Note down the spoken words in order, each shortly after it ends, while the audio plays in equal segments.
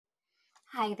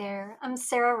Hi there, I'm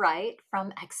Sarah Wright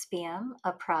from XPM,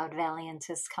 a proud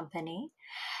Valiantist company.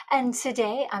 And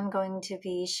today I'm going to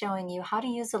be showing you how to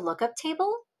use a lookup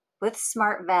table with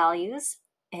smart values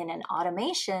in an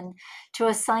automation to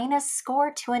assign a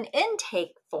score to an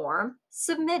intake form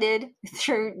submitted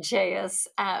through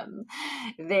JSM.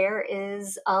 There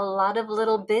is a lot of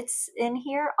little bits in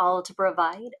here, all to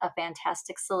provide a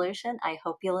fantastic solution. I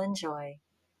hope you'll enjoy.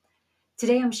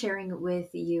 Today, I'm sharing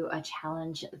with you a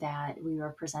challenge that we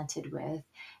were presented with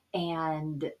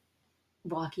and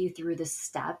walk you through the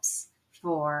steps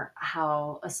for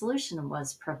how a solution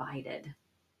was provided.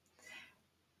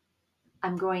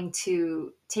 I'm going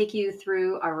to take you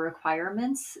through our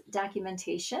requirements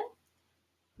documentation.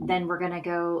 Then we're going to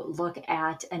go look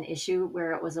at an issue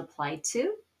where it was applied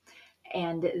to,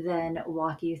 and then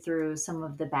walk you through some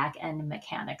of the back end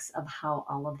mechanics of how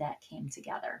all of that came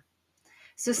together.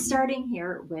 So starting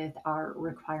here with our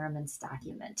requirements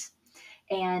document.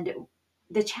 And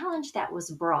the challenge that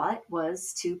was brought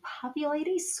was to populate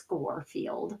a score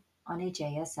field on a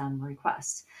JSM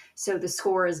request. So the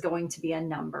score is going to be a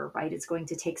number, right? It's going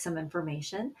to take some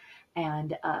information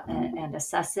and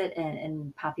assess it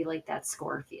and populate that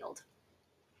score field.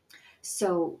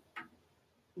 So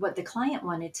what the client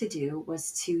wanted to do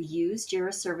was to use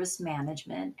Jira Service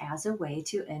Management as a way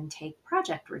to intake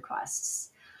project requests.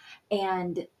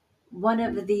 And one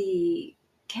of the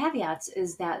caveats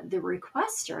is that the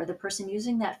requester, the person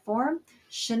using that form,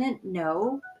 shouldn't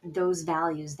know those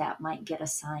values that might get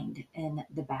assigned in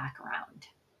the background.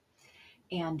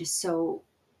 And so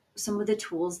some of the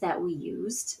tools that we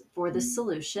used for the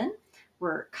solution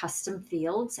were custom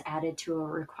fields added to a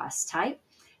request type.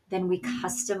 Then we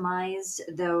customized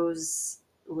those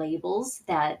labels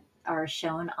that are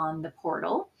shown on the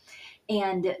portal.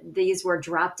 And these were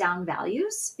drop down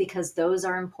values because those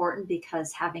are important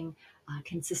because having a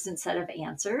consistent set of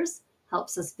answers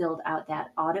helps us build out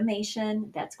that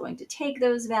automation that's going to take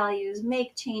those values,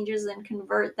 make changes and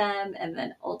convert them, and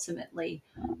then ultimately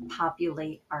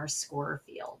populate our score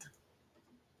field.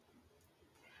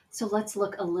 So let's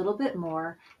look a little bit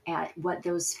more at what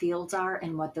those fields are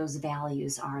and what those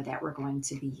values are that we're going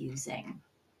to be using.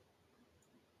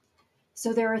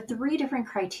 So there are three different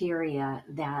criteria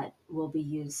that will be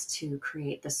used to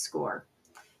create the score.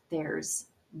 There's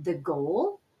the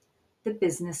goal, the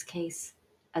business case,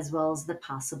 as well as the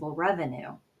possible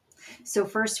revenue. So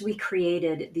first we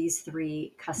created these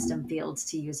three custom fields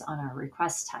to use on our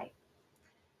request type.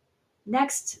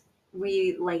 Next,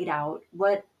 we laid out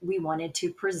what we wanted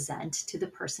to present to the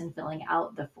person filling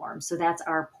out the form. So that's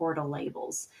our portal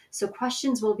labels. So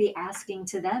questions we'll be asking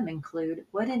to them include,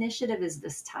 what initiative is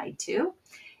this tied to?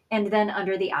 And then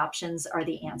under the options are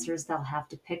the answers they'll have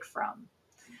to pick from.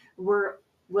 We'll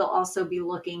also be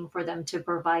looking for them to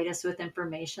provide us with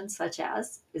information such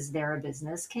as, is there a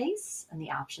business case? And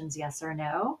the options, yes or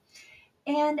no.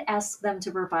 And ask them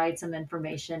to provide some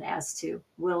information as to,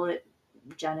 will it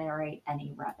generate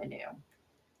any revenue?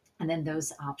 And then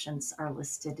those options are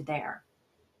listed there.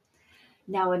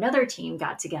 Now, another team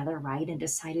got together, right, and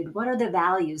decided what are the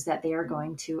values that they are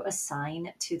going to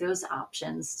assign to those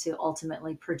options to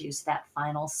ultimately produce that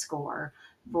final score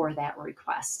for that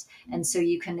request. And so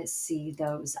you can see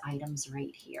those items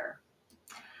right here.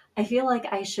 I feel like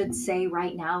I should say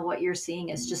right now what you're seeing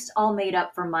is just all made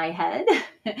up from my head.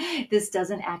 This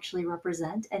doesn't actually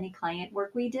represent any client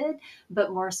work we did,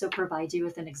 but more so provide you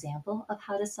with an example of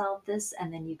how to solve this,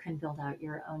 and then you can build out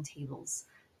your own tables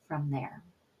from there.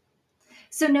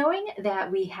 So knowing that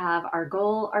we have our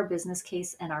goal, our business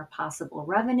case, and our possible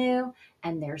revenue,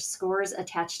 and there's scores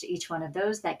attached to each one of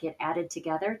those that get added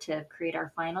together to create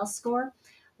our final score,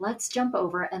 let's jump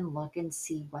over and look and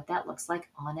see what that looks like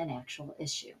on an actual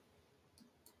issue.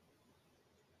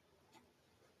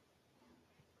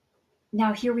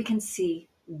 Now here we can see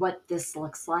what this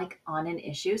looks like on an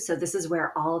issue. So this is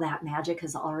where all that magic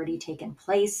has already taken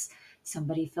place.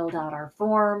 Somebody filled out our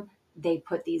form, they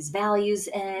put these values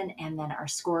in, and then our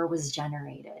score was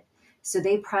generated. So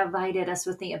they provided us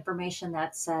with the information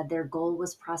that said their goal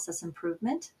was process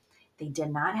improvement. They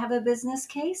did not have a business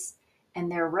case, and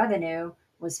their revenue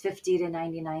was $50,000 to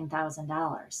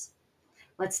 $99,000.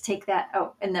 Let's take that.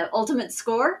 Oh, and the ultimate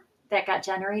score that got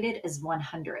generated is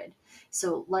 100.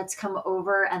 So let's come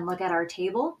over and look at our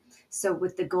table. So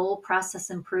with the goal process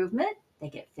improvement, they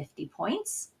get 50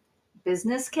 points.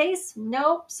 Business case,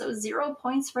 nope, so 0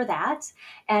 points for that.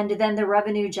 And then the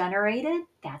revenue generated,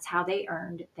 that's how they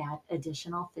earned that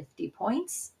additional 50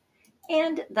 points.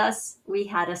 And thus we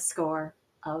had a score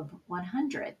of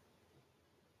 100.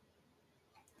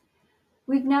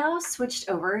 We've now switched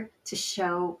over to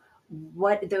show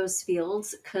what those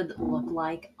fields could look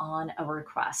like on a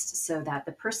request so that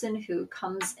the person who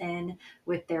comes in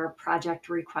with their project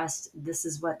request, this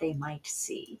is what they might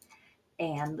see.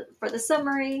 And for the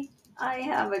summary, I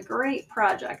have a great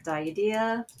project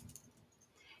idea,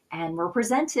 and we're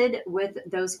presented with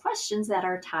those questions that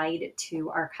are tied to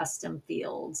our custom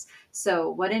fields.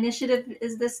 So what initiative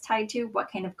is this tied to?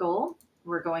 What kind of goal?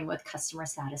 We're going with customer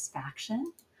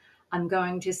satisfaction. I'm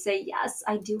going to say, yes,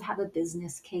 I do have a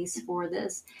business case for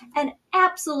this. And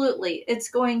absolutely, it's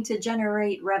going to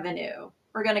generate revenue.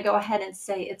 We're going to go ahead and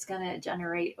say it's going to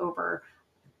generate over,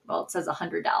 well, it says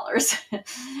 $100.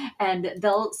 And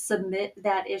they'll submit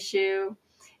that issue,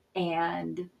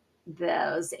 and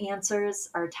those answers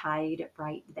are tied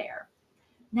right there.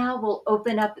 Now we'll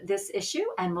open up this issue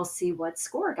and we'll see what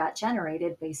score got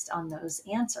generated based on those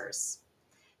answers.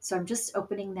 So I'm just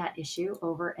opening that issue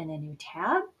over in a new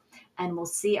tab, and we'll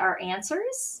see our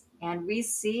answers, and we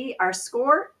see our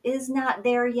score is not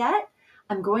there yet.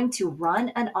 I'm going to run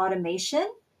an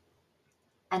automation,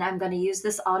 and I'm going to use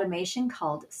this automation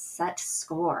called set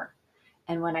score.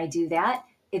 And when I do that,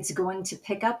 it's going to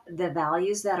pick up the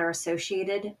values that are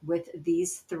associated with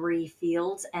these three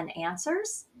fields and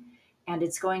answers. And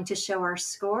it's going to show our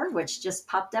score, which just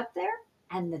popped up there.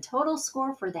 And the total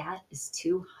score for that is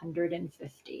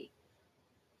 250.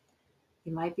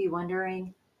 You might be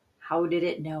wondering, how did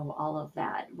it know all of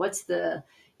that? What's the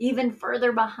even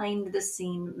further behind the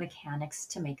scene mechanics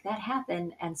to make that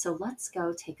happen? And so let's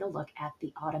go take a look at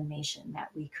the automation that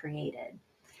we created.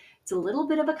 It's a little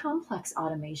bit of a complex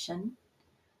automation,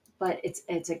 but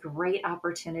it's a great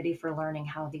opportunity for learning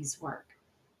how these work.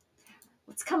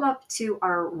 Let's come up to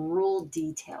our rule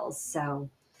details. So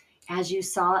as you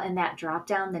saw in that drop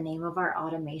down, the name of our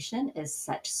automation is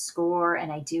set score,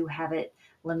 and I do have it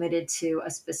limited to a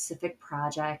specific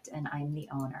project, and I'm the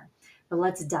owner. But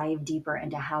let's dive deeper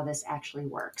into how this actually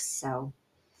works. So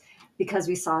because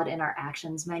we saw it in our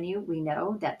actions menu, we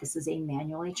know that this is a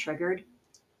manually triggered.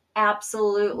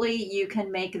 Absolutely, you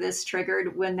can make this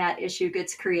triggered when that issue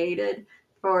gets created.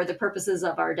 For the purposes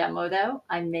of our demo, though,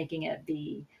 I'm making it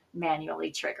be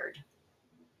manually triggered.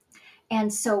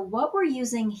 And so what we're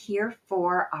using here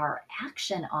for our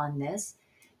action on this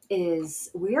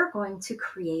is we're going to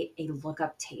create a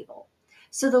lookup table.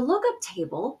 So the lookup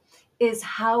table is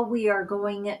how we are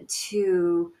going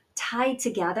to tie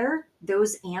together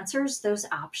those answers, those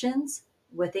options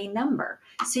with a number.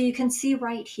 So you can see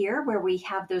right here where we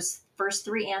have those first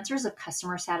three answers of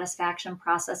customer satisfaction,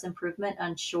 process improvement,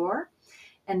 unsure,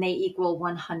 and they equal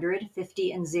 100,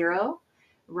 50, and 0.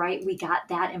 Right? We got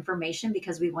that information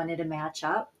because we wanted to match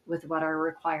up with what our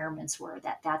requirements were.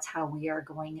 That's how we are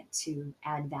going to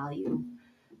add value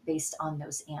based on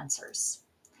those answers.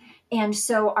 And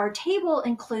so our table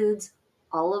includes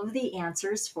all of the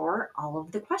answers for all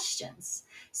of the questions.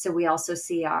 So we also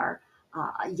see our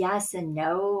yes and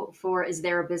no for is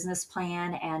there a business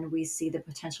plan, and we see the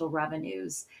potential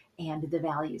revenues and the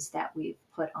values that we've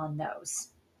put on those.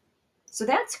 So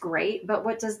that's great, but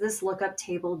what does this lookup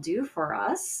table do for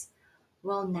us?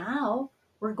 Well, now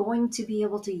we're going to be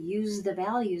able to use the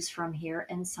values from here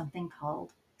in something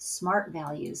called smart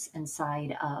values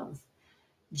inside of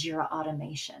Jira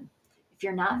Automation. If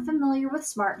you're not familiar with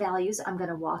smart values, I'm going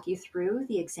to walk you through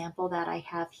the example that I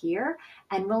have here,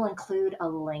 and we'll include a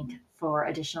link for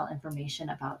additional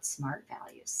information about smart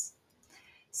values.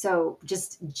 So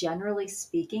just generally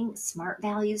speaking, smart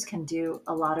values can do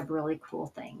a lot of really cool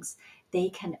things. They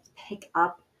can pick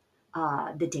up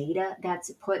the data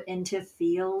that's put into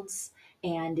fields,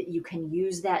 and you can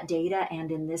use that data.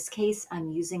 And in this case, I'm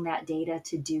using that data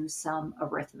to do some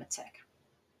arithmetic.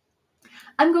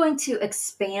 I'm going to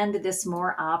expand this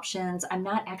more options. I'm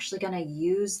not actually going to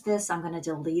use this. I'm going to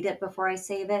delete it before I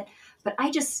save it, but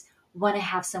I just want to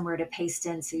have somewhere to paste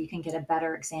in so you can get a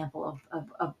better example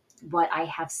of what I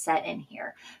have set in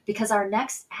here. Because our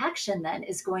next action then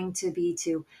is going to be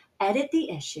to edit the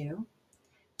issue,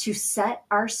 to set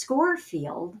our score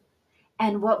field.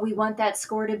 And what we want that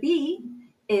score to be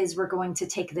is we're going to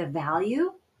take the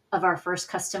value of our first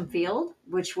custom field,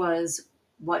 which was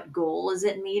what goal is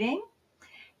it meeting?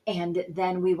 And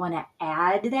then we want to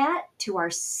add that to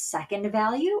our second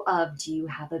value of do you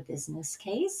have a business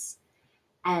case?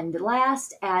 And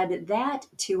last, add that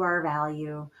to our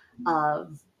value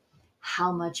of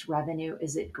how much revenue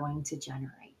is it going to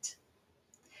generate.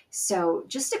 So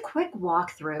just a quick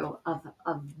walkthrough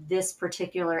of this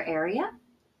particular area.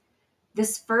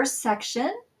 This first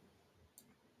section,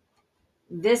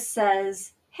 this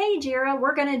says, hey, Jira,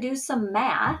 we're going to do some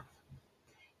math.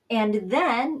 And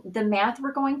then the math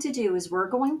we're going to do is we're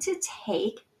going to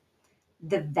take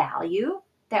the value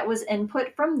that was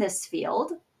input from this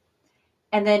field,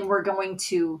 And then we're going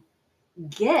to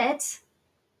get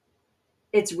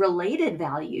its related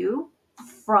value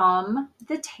from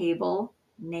the table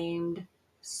named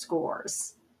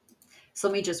scores. So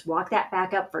let me just walk that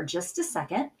back up for just a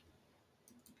second.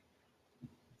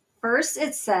 First,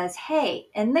 it says, hey,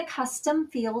 in the custom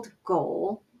field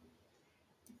goal,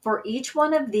 for each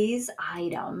one of these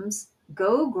items,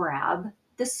 go grab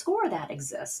the score that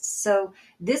exists. So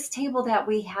this table that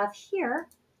we have here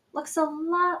looks a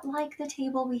lot like the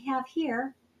table we have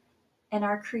here in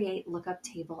our create lookup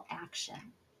table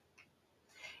action.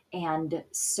 And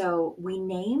so we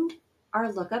named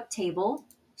our lookup table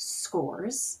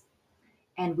scores,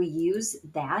 and we use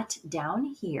that down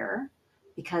here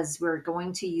because we're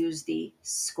going to use the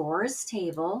scores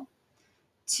table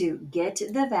to get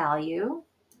the value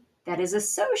that is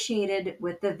associated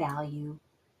with the value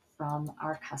from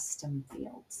our custom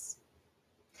fields.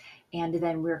 And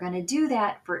then we're going to do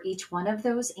that for each one of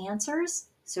those answers.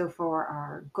 So for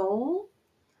our goal,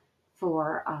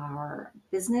 for our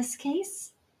business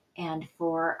case, and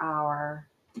for our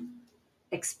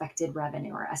expected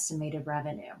revenue or estimated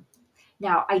revenue.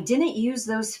 Now, I didn't use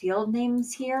those field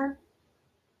names here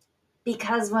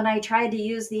because when I tried to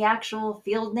use the actual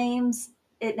field names,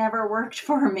 it never worked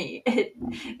for me.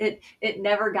 It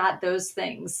never got those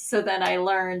things. So then I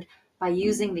learned by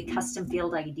using the custom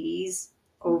field IDs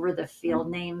over the field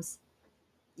names,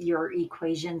 your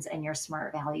equations and your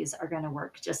smart values are going to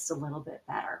work just a little bit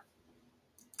better.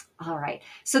 All right.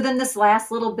 So then this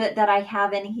last little bit that I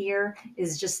have in here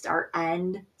is just our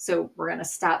end. So we're going to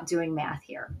stop doing math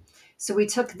here. So we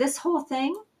took this whole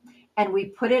thing and we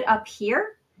put it up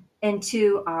here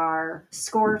into our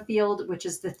score field, which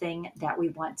is the thing that we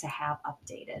want to have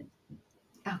updated.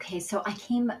 Okay, so I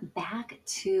came back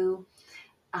to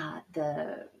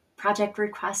the project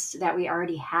request that we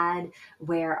already had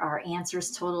where our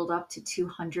answers totaled up to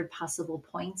 200 possible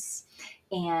points.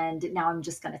 And now I'm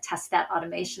just going to test that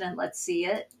automation and let's see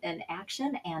it in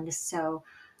action. And so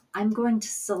I'm going to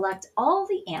select all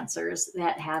the answers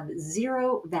that have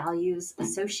 0 values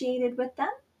associated with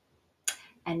them.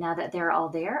 And now that they're all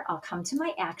there, I'll come to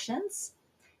my actions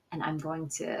and I'm going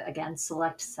to, again,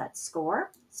 select set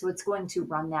score. So it's going to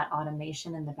run that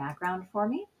automation in the background for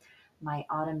me. My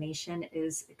automation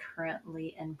is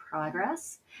currently in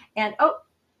progress. And oh,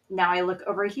 now I look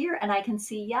over here and I can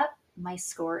see, yep, my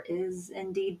score is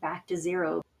indeed back to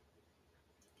 0.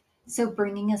 So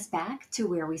bringing us back to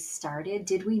where we started,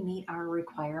 did we meet our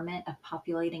requirement of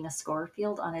populating a score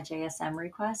field on a JSM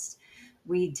request?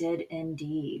 We did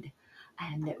indeed.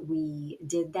 And we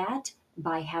did that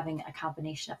by having a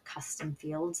combination of custom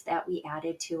fields that we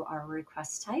added to our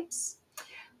request types.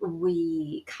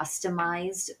 We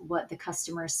customized what the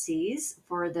customer sees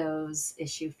for those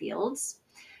issue fields.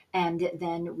 And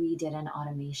then we did an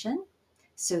automation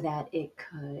so that it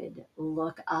could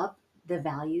look up the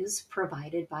values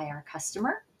provided by our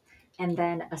customer and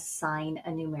then assign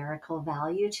a numerical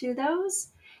value to those.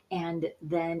 And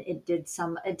then it did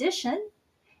some addition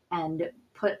and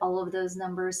put all of those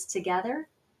numbers together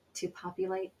to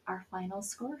populate our final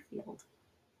score field.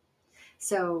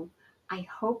 So I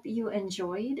hope you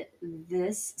enjoyed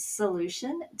this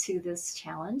solution to this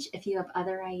challenge. If you have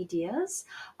other ideas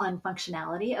on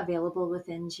functionality available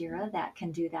within Jira that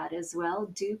can do that as well,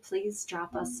 do please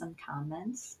drop us some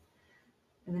comments.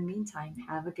 In the meantime,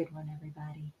 have a good one,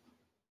 everybody.